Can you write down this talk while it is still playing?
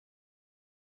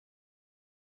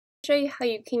Show you how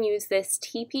you can use this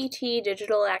TpT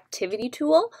digital activity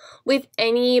tool with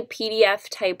any PDF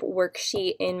type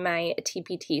worksheet in my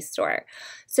TpT store.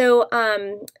 So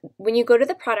when you go to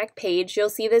the product page,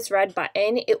 you'll see this red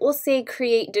button. It will say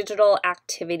create digital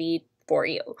activity for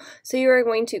you. So you are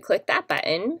going to click that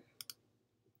button,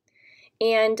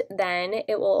 and then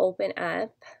it will open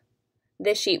up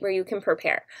this sheet where you can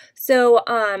prepare. So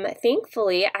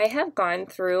thankfully I have gone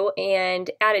through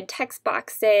and added text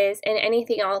boxes and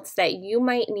anything else that you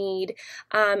might need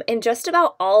in just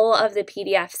about all of the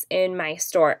PDFs in my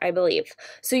store, I believe.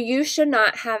 So you should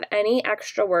not have any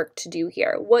extra work to do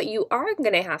here. What you are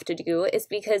going to have to do is,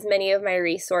 because many of my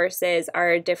resources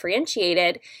are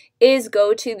differentiated, is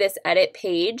go to this edit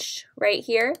page right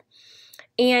here.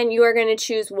 And you are going to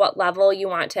choose what level you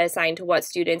want to assign to what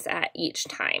students at each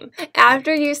time.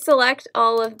 After you select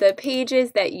all of the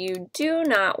pages that you do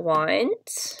not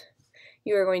want,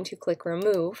 you are going to click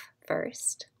remove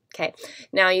first. Okay,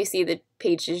 now you see the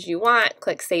pages you want,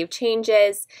 click Save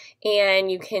Changes, and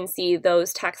you can see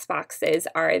those text boxes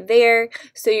are there,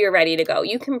 so you're ready to go.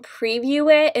 You can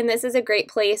preview it, and this is a great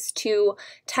place to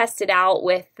test it out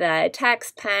with the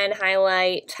text, pen,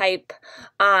 highlight, type,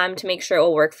 to make sure it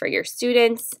will work for your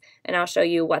students, and I'll show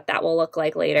you what that will look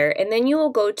like later. And then you will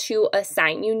go to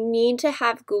Assign. You need to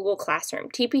have Google Classroom.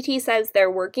 TpT says they're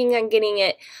working on getting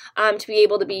it to be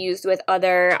able to be used with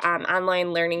other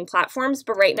online learning platforms,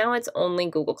 but right now it's only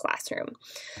Google Classroom.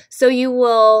 So you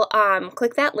will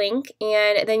click that link,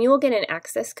 and then you will get an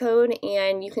access code,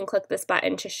 and you can click this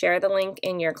button to share the link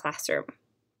in your classroom.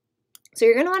 So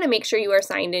you're going to want to make sure you are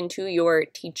signed into your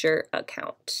teacher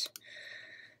account.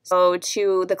 So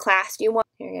to the class you want,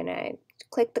 you're going to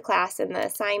click the class in the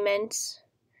assignment.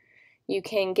 You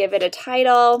can give it a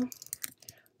title,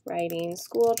 writing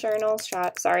school journals.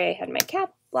 Sorry, I had my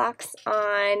cap blocks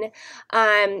on.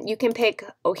 You can pick,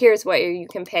 here's what you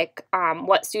can pick,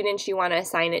 what students you want to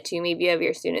assign it to. Maybe you have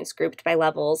your students grouped by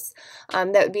levels.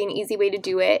 That would be an easy way to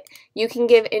do it. You can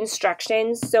give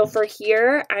instructions. So for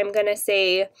here, I'm going to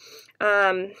say,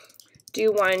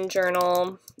 do one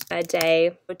journal a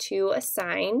day to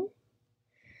assign.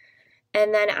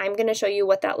 And then I'm going to show you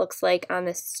what that looks like on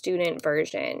the student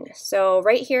version. So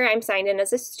right here, I'm signed in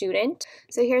as a student.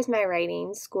 So here's my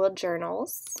writing school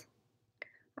journals.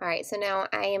 All right, so now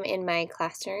I am in my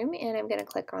classroom, and I'm going to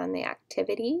click on the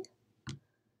activity,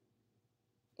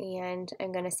 and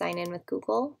I'm going to sign in with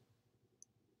Google.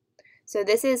 So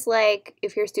this is like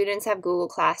if your students have Google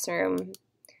Classroom,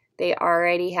 they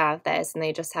already have this, and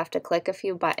they just have to click a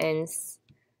few buttons,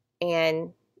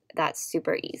 and that's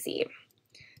super easy.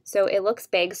 So it looks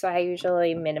big, so I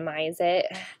usually minimize it,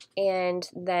 and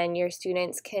then your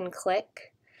students can click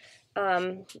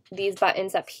these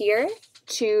buttons up here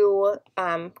to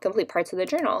complete parts of the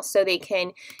journal. So they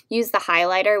can use the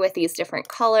highlighter with these different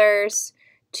colors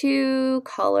to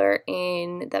color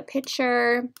in the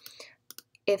picture.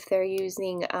 If they're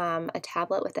using a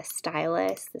tablet with a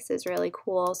stylus, this is really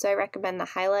cool. So I recommend the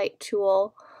highlight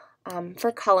tool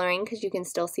for coloring, because you can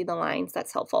still see the lines.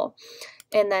 That's helpful.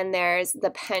 And then there's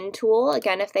the pen tool.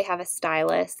 Again, if they have a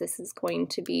stylus, this is going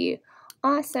to be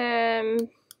awesome.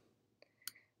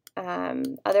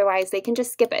 Otherwise, they can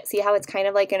just skip it. See how it's kind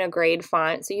of like in a grade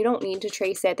font, so you don't need to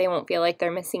trace it. They won't feel like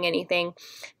they're missing anything.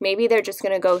 Maybe they're just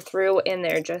going to go through and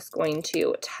they're just going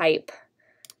to type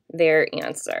their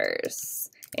answers.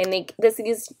 And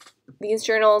these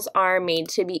journals are made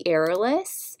to be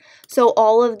errorless, so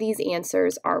all of these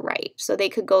answers are right. So they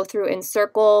could go through and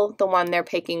circle the one they're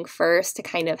picking first to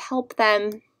kind of help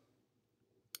them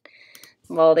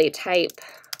while they type.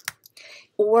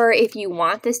 Or if you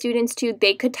want the students to,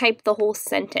 they could type the whole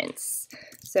sentence.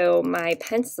 So my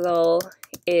pencil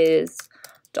is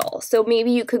dull. So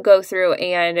maybe you could go through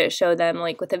and show them,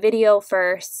 like with a video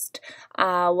first,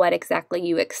 what exactly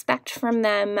you expect from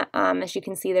them. As you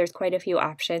can see, there's quite a few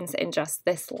options in just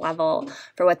this level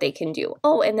for what they can do.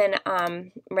 Oh, and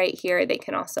then right here, they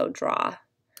can also draw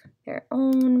their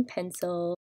own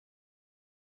pencil.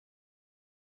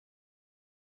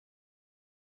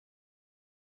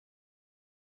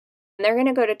 And they're going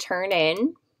to go to turn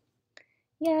in.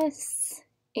 Yes.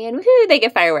 And woohoo, they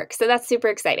get fireworks. So that's super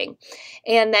exciting.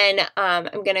 And then I'm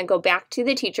going to go back to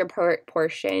the teacher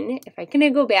portion. If I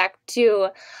can go back to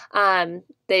the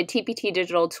TpT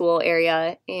digital tool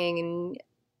area in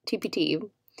TpT,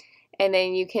 and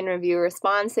then you can review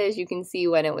responses. You can see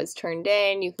when it was turned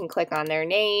in. You can click on their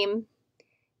name,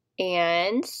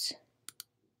 and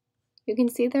you can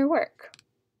see their work.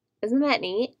 Isn't that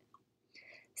neat?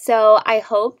 So I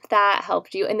hope that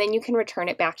helped you, and then you can return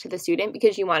it back to the student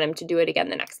because you want them to do it again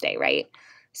the next day, right?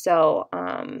 So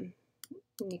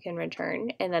You can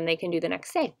return, and then they can do the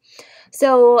next day.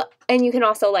 So, and you can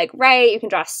also like write, you can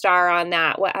draw a star on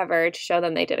that, whatever, to show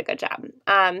them they did a good job.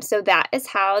 So that is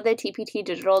how the TpT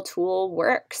digital tool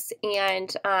works.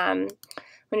 And I'm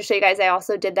going to show you guys, I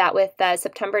also did that with the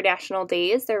September National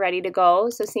Days. They're ready to go.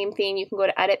 So same thing, you can go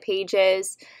to edit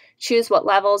pages, choose what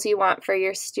levels you want for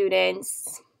your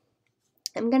students.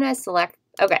 I'm going to select,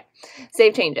 okay,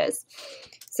 save changes.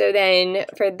 So then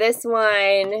for this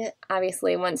one,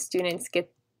 obviously once students get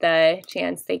the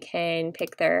chance, they can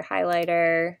pick their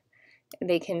highlighter,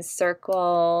 they can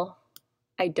circle.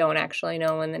 I don't actually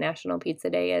know when the National Pizza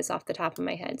Day is off the top of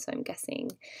my head, so I'm guessing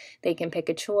they can pick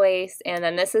a choice. And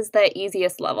then this is the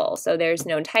easiest level, so there's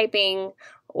no typing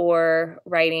or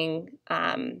writing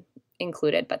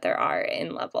included, but there are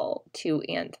in level 2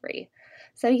 and 3.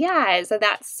 So yeah, so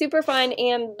that's super fun,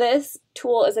 and this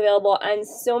tool is available on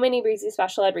so many Breezy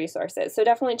Special Ed resources. So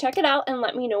definitely check it out and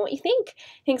let me know what you think.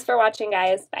 Thanks for watching,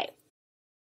 guys. Bye.